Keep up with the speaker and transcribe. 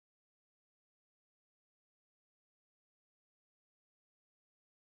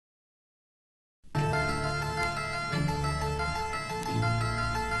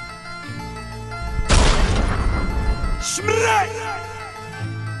Bucwild,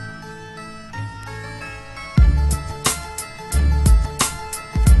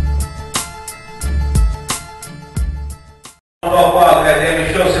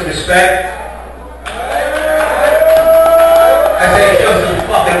 goddamn, show some respect. I say show some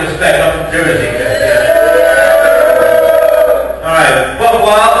fucking respect. I'm from Jersey, goddamn. Alright,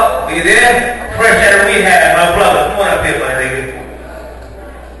 Bucwild, are you there? Fresh out of rehab, my brother. Come on up here, my nigga.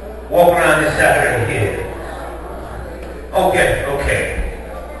 Walk around this side right here. Okay.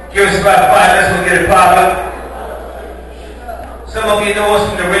 Give us about 5 minutes, we'll get it poppin'. Some of you know us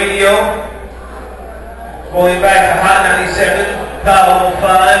from the radio. Going back to Hot 97, Power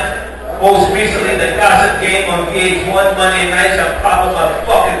 105. Most recently, the Gossip Game on VH1 Monday nights. I'm popping my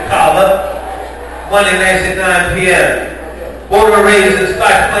fucking collar. Monday nights at 9 p.m. Born and raised in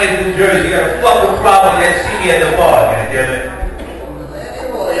Scotch Plains, New Jersey. You got a fucking problem and see me at the bar, goddammit.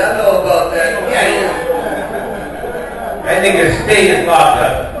 Boy, I know about that. Yeah. That nigga stayed locked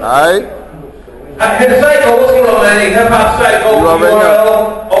up. Alright. Syko, what's going on, man? Hip Hop Syko, You already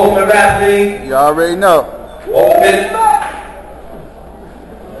know. Ultimate Rap League. You already know.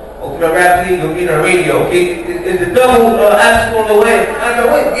 Ultimate Rap League will be the radio. Is the double ass on the way? I know,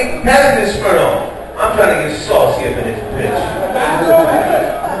 wait, get past this spurt on. I'm trying to get saucy up in this bitch.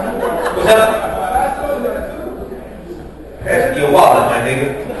 What's up? Pass your wallet, my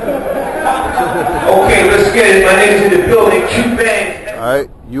nigga. Okay, let's get it. My nigga's in the building. Q-Bang. Alright,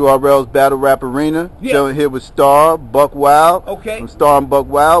 URL's Battle Rap Arena. Yeah. Chilling here with Star Bucwild. Okay. From Star and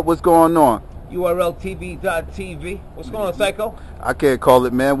Bucwild. What's going on? URLTV.tv. What's going on, Syko? I can't call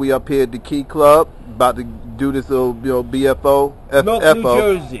it, man. We up here at the Key Club, about to do this little BFO. North, New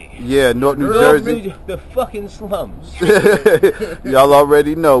Jersey. Yeah, North, New Jersey. The fucking slums. Y'all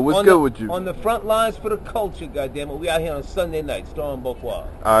already know. What's good with you? On the front lines for the culture, goddammit. We out here on Sunday night, Star and Bucwild.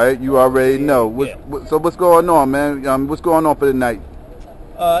 Alright, you already know. Yeah. So what's going on, man? What's going on for the night?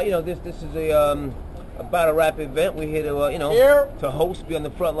 This is a battle rap event. We're here to to host, be on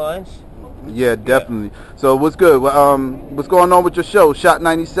the front lines. Yeah, definitely. Yeah. So what's good? What's going on with your show, Shot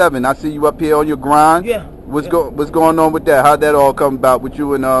 97? I see you up here on your grind. Yeah. What's going on with that? How'd that all come about with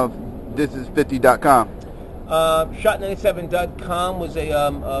you and thisis50.com? Shot97.com was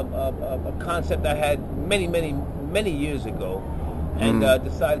a concept I had many years ago, and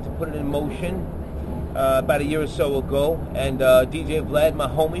decided to put it in motion about a year or so ago. And DJ Vlad, my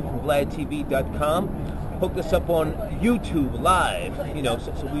homie from VladTV.com, hooked us up on YouTube live.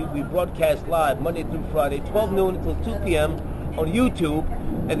 So we broadcast live Monday through Friday, 12 noon until 2 p.m. on YouTube.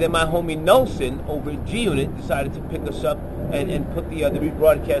 And then my homie Nelson over at G Unit decided to pick us up and put the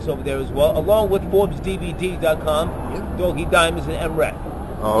rebroadcast over there as well, along with ForbesDVD.com, Doggy Diamonds, and M-Rap.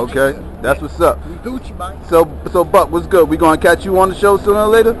 Oh, okay. That's what's up. So Buck, what's good? We gonna catch you on the show sooner or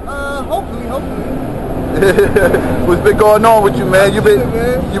later? Hopefully. What's been going on with you, man? You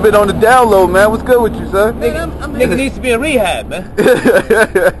been on the down low, man. What's good with you, sir? Nigga needs to be in rehab, man.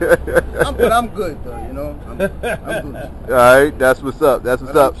 I'm good though, I'm good. All right, that's what's up. That's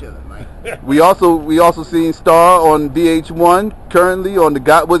what's up. Chilling, man. We also seen Star on VH1 currently on the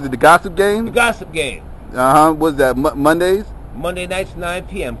Gossip Game? The Gossip Game. What's that? Mondays? Monday nights, 9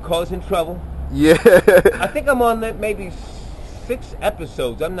 p.m. Causing trouble. Yeah. I think I'm on maybe 6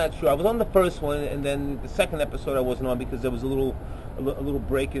 episodes. I'm not sure. I was on the first one, and then the second episode I wasn't on because there was a little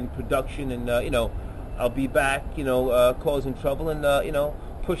break in production, and I'll be back, causing trouble and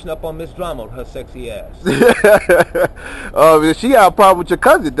pushing up on Miss Drama with her sexy ass. Oh, she got a problem with your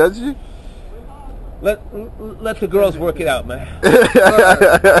cousin, doesn't she? Let the girls work it out, man.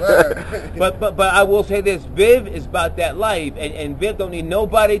 But I will say this: Viv is about that life, and Viv don't need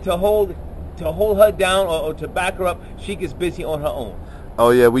nobody to hold her down or to back her up. She gets busy on her own.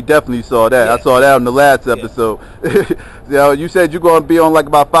 Oh yeah, we definitely saw that. Yeah. I saw that on the last episode. Yeah. You said you're going to be on like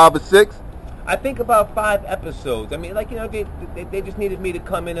about 5 or 6? I think about 5 episodes. I mean, they just needed me to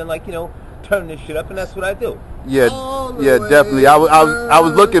come in and turn this shit up, and that's what I do. Yeah, definitely. I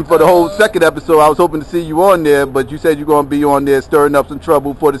was looking for the whole second episode. I was hoping to see you on there, but you said you're going to be on there stirring up some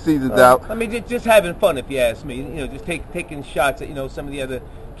trouble before the season's out. I mean, just having fun, if you ask me. Just taking shots at some of the other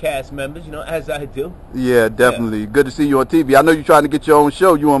cast members, as I do. Yeah, definitely. Yeah. Good to see you on TV. I know you're trying to get your own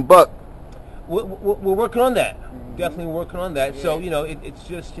show. You and Buck. We're working on that. Definitely working on that. Yeah. So it's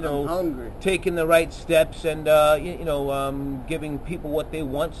just taking the right steps and giving people what they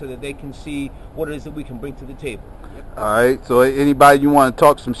want so that they can see what it is that we can bring to the table. All right. So anybody you want to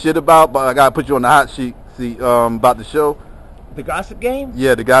talk some shit about? But I gotta put you on the hot seat about the show. The Gossip Game?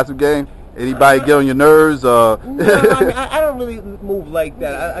 Yeah, the Gossip Game. Anybody get on your nerves? No, I don't really move like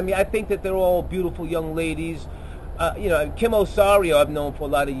that. I mean, I think that they're all beautiful young ladies. You know, Kim Osario I've known for a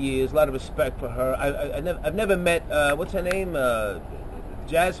lot of years, a lot of respect for her. I've never met, what's her name?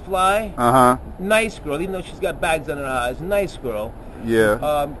 Jazz Fly. Nice girl, even though she's got bags under her eyes. Nice girl.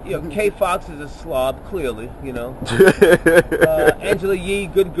 Yeah. You know, Kay Fox is a slob, clearly. You know. Angela Yee,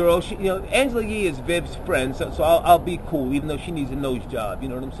 good girl. She, you know, Angela Yee is Viv's friend, so I'll be cool, even though she needs a nose job. You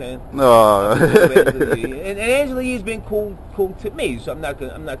know what I'm saying? And Angela Yee's been cool to me, so I'm not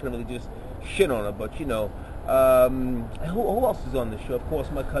gonna really just shit on her. But you know, who else is on the show? Of course,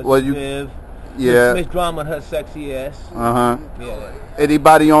 my cousin Viv. Yeah. Miss Drama and her sexy ass. Yeah.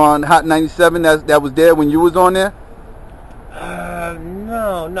 Anybody on Hot 97 that was there when you was on there?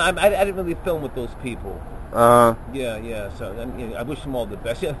 No, I didn't really film with those people. Yeah. So I wish them all the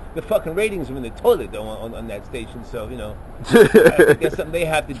best. Yeah, the fucking ratings are in the toilet though on that station. So you know, I guess something they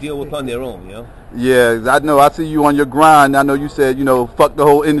have to deal with on their own. You know. Yeah, I know. I see you on your grind. I know you said, you know, fuck the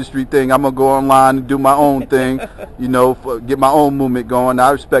whole industry thing. I'm gonna go online and do my own thing. You know, get my own movement going. I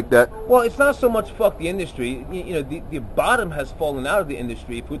respect that. Well, it's not so much fuck the industry. You know, the bottom has fallen out of the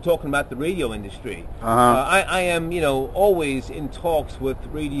industry. If we're talking about the radio industry, I am, you know, always in talks with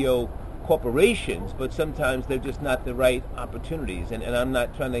radio corporations, but sometimes they're just not the right opportunities, and I'm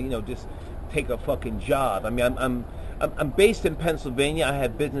not trying to, you know, just take a fucking job. I mean, I'm based in Pennsylvania. I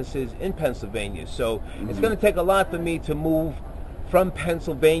have businesses in Pennsylvania, so it's going to take a lot for me to move from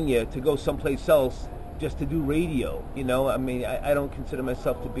Pennsylvania to go someplace else just to do radio. You know, I mean, I don't consider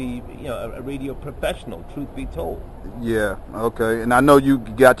myself to be, you know, a radio professional, truth be told. Yeah, okay. And I know you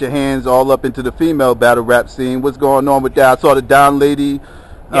got your hands all up into the female battle rap scene. What's going on with that? I saw the Don Lady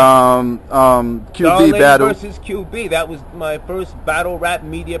QB battle versus QB. That was my first battle rap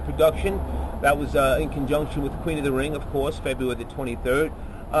media production. That was in conjunction with Queen of the Ring, of course, February the 23rd.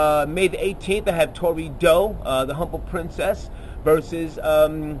 May the 18th, I have Tori Doe, the Humble Princess, versus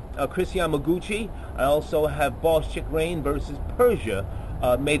Christian Maguchi. I also have Boss Chick Rain versus Persia,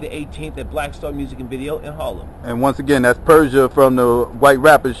 May the 18th at Black Star Music and Video in Harlem. And once again, that's Persia from the White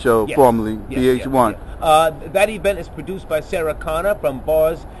Rappers Show, formerly VH1. That event is produced by Sarah Connor from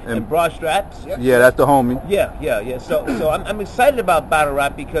Bars and Bra Straps. Yeah, that's the homie. Yeah. So I'm excited about battle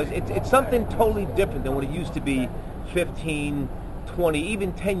rap because it's something totally different than what it used to be 15, 20,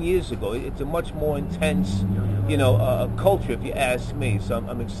 even 10 years ago. It's a much more intense, you know, culture, if you ask me. So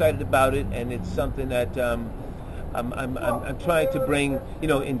I'm excited about it, and it's something that I'm trying to bring, you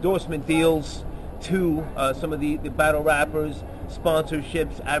know, endorsement deals to some of the battle rappers,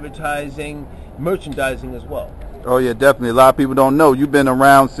 sponsorships, advertising, merchandising as well. Oh yeah, definitely. A lot of people don't know you've been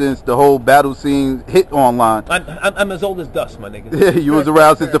around since the whole battle scene hit online. I'm as old as dust, my nigga. Yeah, you was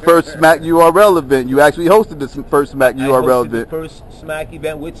around since the first Smack URL event. You actually hosted the first Smack URL event. The first Smack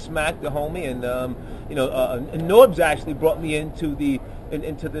event with Smack, the homie, and you know, and Norbs actually brought me into the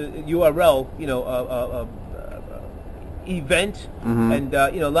URL, you know, event, and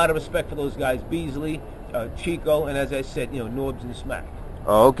you know, a lot of respect for those guys, Beasley, Chico, and as I said, you know, Norbs and Smack.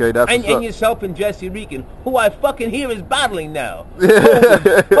 Oh, okay, that's and yourself and Jesse Regan, who I fucking hear is battling now.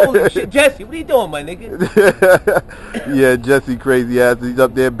 Holy shit, Jesse, what are you doing, my nigga? Yeah, Jesse crazy ass. He's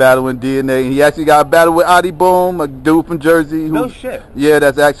up there battling DNA. He actually got a battle with Adi Boom, a dude from Jersey. No shit. Yeah,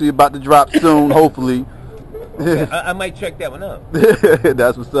 that's actually about to drop soon, hopefully. Okay, I might check that one out.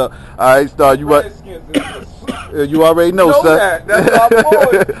 That's what's up. All right, Star, you what? You already know, son. That's my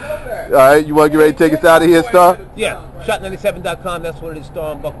boy. All right, you want to get ready to take us out of here, Star? Yeah, shot97.com. That's what it is.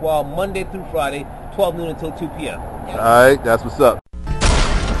 Star and Bucwild, Monday through Friday, 12 noon until 2 p.m. All right, that's what's up.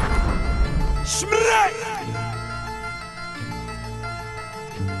 Shmrek!